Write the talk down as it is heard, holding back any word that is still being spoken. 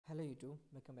YouTube,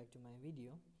 welcome back to my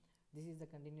video. This is the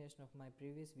continuation of my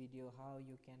previous video, how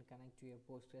you can connect to your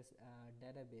Postgres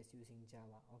database using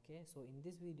Java. Okay, so in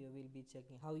this video we'll be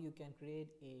checking how you can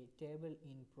create a table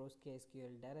in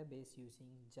PostgreSQL database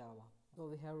using Java.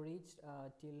 So we have reached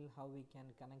till how we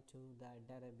can connect to the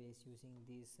database using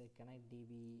this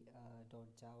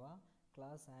connectdb.java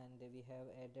class, and we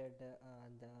have added the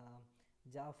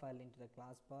Java file into the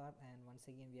class bar, and once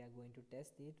again we are going to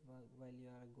test it while you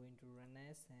are going to run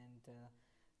as, and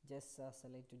just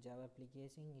select to Java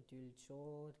application. It will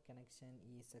show connection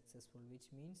is successful, which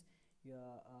means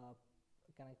your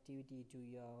connectivity to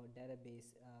your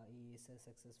database is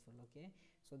successful. Okay,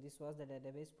 so this was the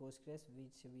database Postgres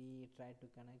which we tried to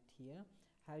connect here.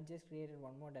 I have just created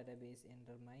one more database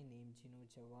under my name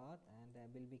Javad, and I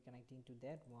will be connecting to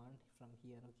that one from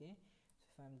here. Okay, so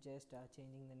if I'm just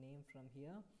changing the name from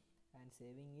here and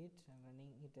saving it and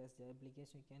running it as the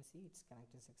application, you can see it's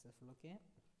connected successful. Okay,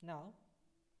 now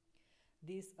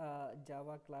this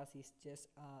Java class is just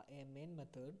a main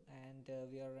method, and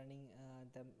we are running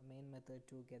the main method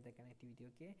to get the connectivity.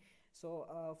 Okay, so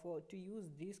for to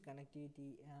use this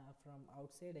connectivity from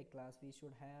outside a class, we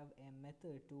should have a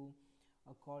method to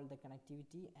call the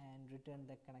connectivity and return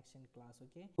the connection class.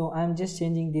 Okay, so I'm just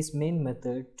changing this main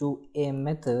method to a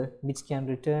method which can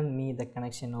return me the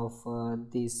connection of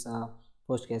this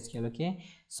PostgreSQL. Okay,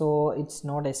 so it's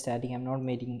not a static. I'm not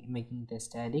making it a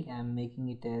static. I'm making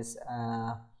it as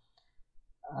I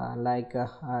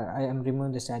am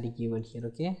removing the static keyword here.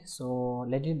 Okay, so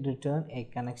let it return a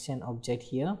connection object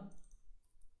here.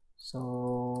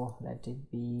 So let it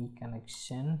be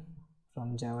connection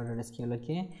from java.sql.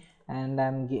 Okay, and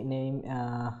I'm changing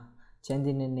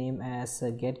the name as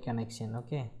get connection.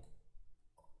 Okay,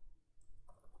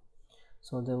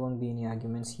 so there won't be any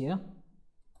arguments here.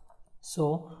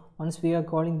 So once we are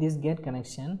calling this get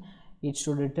connection, it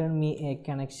should return me a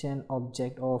connection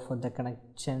object of the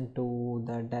connection to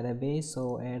the database.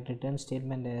 So a return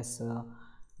statement as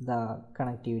the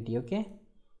connectivity. Okay,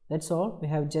 that's all. We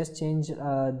have just changed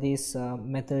this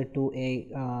method to a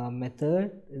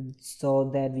method so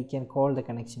that we can call the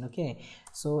connection. Okay,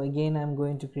 so again I'm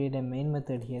going to create a main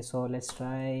method here. So let's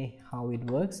try how it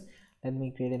works. Let me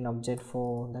create an object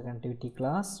for the connectivity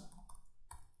class,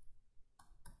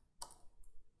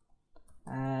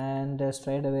 and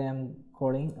straight away I'm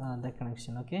calling the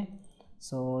connection. Okay,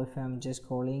 so if I'm just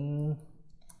calling,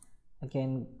 I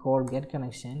can call get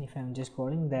connection. If I'm just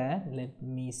calling that, let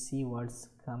me see what's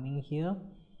coming here.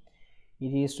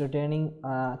 It is returning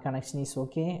connection is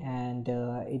okay, and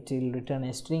it will return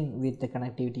a string with the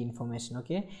connectivity information.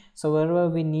 Okay, so wherever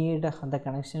we need the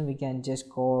connection, we can just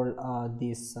call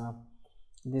this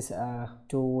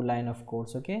two line of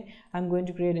codes. Okay, I'm going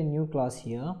to create a new class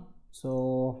here.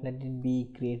 So let it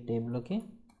be create table. Okay,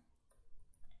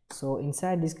 so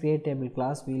inside this create table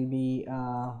class, we'll be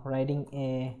writing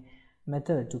a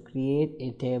method to create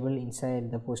a table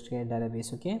inside the Postgres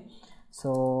database. Okay,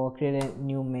 so create a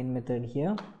new main method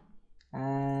here,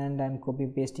 and I'm copy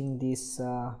pasting this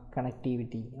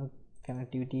connectivity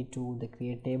to the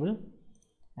create table,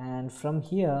 and from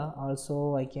here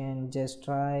also I can just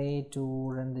try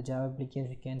to run the Java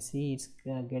application. You can see it's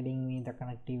getting me the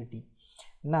connectivity.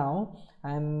 Now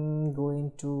I'm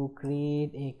going to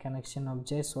create a connection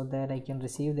object so that I can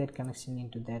receive that connection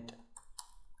into that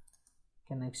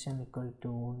connection equal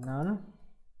to null,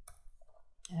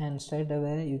 and straight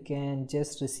away you can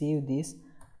just receive this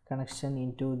connection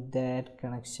into that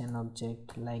connection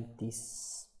object like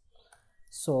this.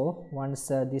 So once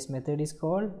this method is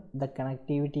called, the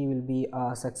connectivity will be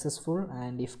successful,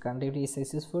 and if connectivity is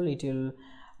successful, it will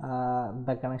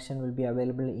the connection will be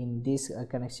available in this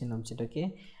connection object.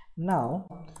 Okay, now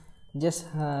just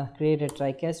create a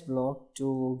try catch block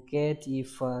to get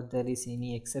if there is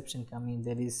any exception coming.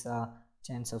 There is a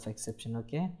chance of exception.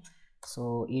 Okay,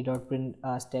 so e.print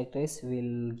stack trace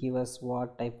will give us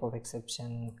what type of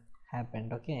exception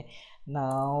happened. Okay,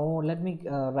 now let me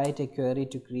write a query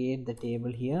to create the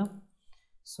table here.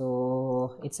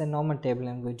 So it's a normal table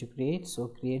I'm going to create. So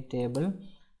create table,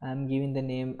 I'm giving the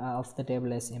name of the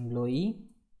table as employee,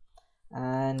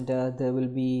 and there will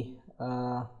be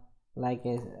like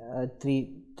a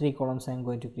three columns I'm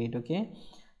going to create. Okay,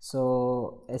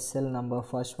 so SL number,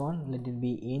 first one, let it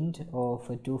be int of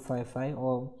 255,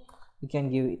 or you can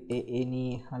give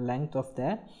any length of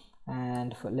that,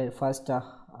 and first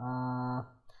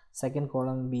second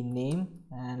column be name,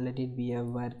 and let it be a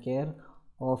varchar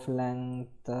of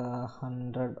length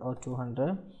 100 or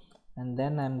 200, and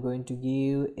then I'm going to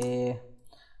give a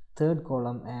third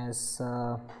column as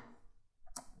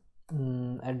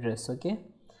address. Okay,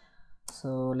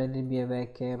 so let it be a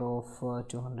varchar of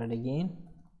 200 again,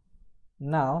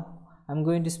 Now I'm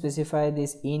going to specify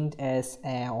this int as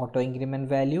an auto increment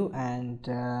value, and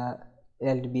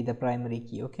it'll be the primary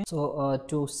key. Okay, so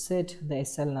to set the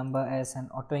SL number as an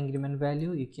auto increment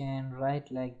value, you can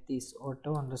write like this: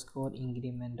 auto underscore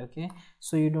increment. Okay,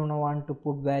 so you don't want to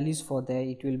put values for that.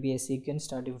 It will be a sequence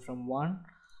starting from 1,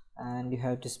 and you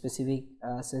have to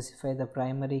specify the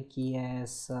primary key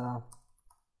as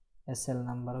SL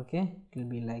number. Okay, it will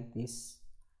be like this: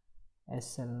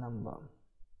 SL number.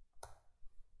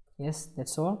 Yes,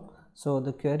 that's all. So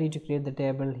the query to create the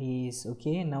table is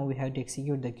okay. Now we have to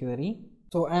execute the query.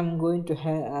 So I'm going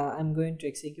to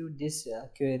execute this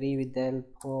query with the help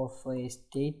of a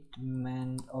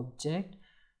statement object.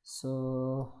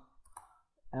 So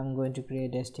I'm going to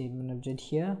create a statement object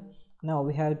here. Now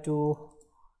we have to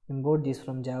import this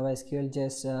from JavaSQL.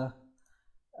 Just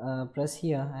press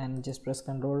here and just press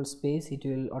Control space. It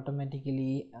will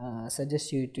automatically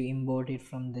suggest you to import it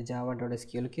from the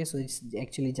java.sql. okay, so it's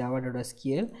actually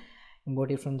java.sql.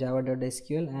 Import it from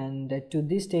java.sql, and to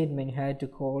this statement you have to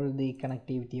call the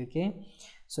connectivity. Okay,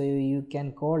 so you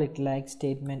can call it like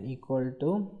statement equal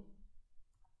to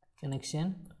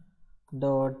connection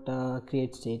dot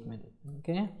create statement.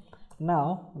 Okay,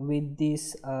 now with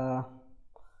this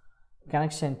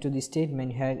connection to the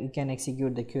statement, you can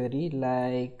execute the query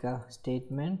like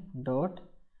statement dot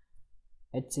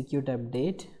execute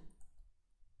update,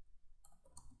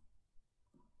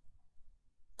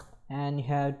 and you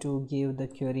have to give the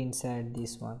query inside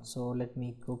this one. So let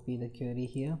me copy the query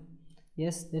here.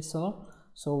 Yes, that's all.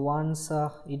 So once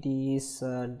it is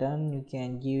done, you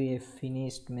can give a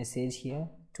finished message here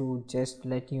to just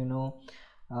let you know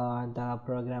the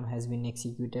program has been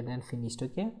executed and finished.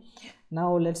 Okay,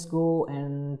 now let's go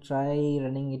and try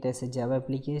running it as a Java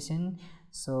application.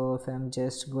 So if I'm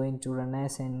just going to run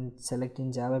as and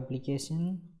selecting Java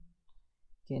application,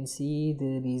 you can see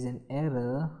there is an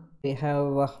error. They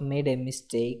have made a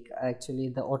mistake. Actually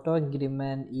the auto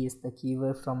increment is the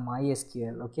keyword from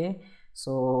MySQL. Okay,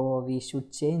 so we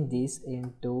should change this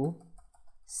into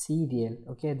serial.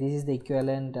 Okay, this is the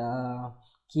equivalent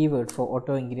keyword for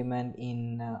auto increment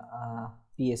in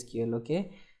PSQL.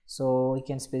 Okay, so you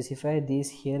can specify this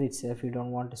here itself. You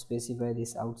don't want to specify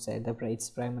this outside the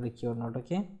its primary key or not.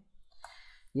 Okay,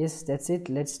 yes, that's it.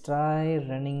 Let's try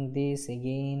running this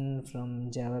again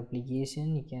from Java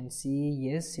application. You can see,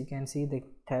 yes, you can see the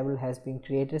table has been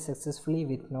created successfully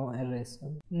with no errors.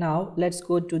 Now let's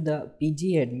go to the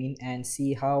pgadmin and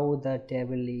see how the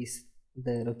table is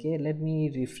there. Okay, let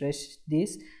me refresh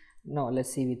this. Now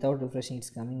let's see without refreshing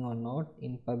it's coming or not.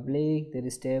 In public there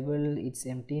is table, it's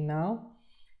empty now.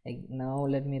 Now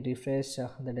let me refresh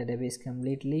the database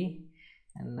completely,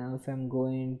 and now if I'm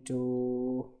going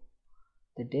to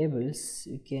the tables,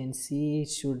 you can see it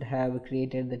should have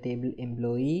created the table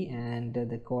employee, and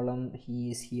the column he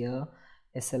is here,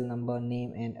 SL number,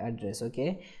 name and address.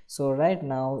 Okay, so right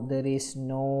now there is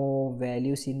no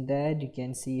values in that. You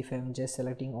can see if I'm just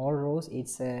selecting all rows,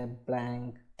 it's a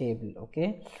blank table.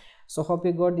 Okay, so hope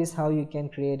you got this, how you can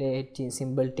create a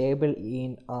simple table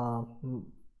in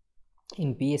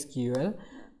PSQL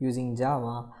using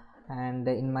Java. And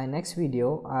in my next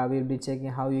video I will be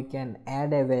checking how you can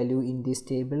add a value in this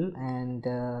table and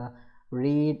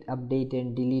read, update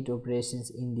and delete operations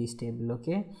in this table.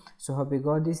 Okay, so hope you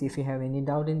got this. If you have any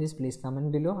doubt in this, please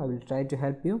comment below. I will try to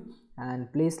help you,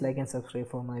 and please like and subscribe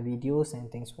for my videos,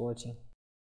 and thanks for watching.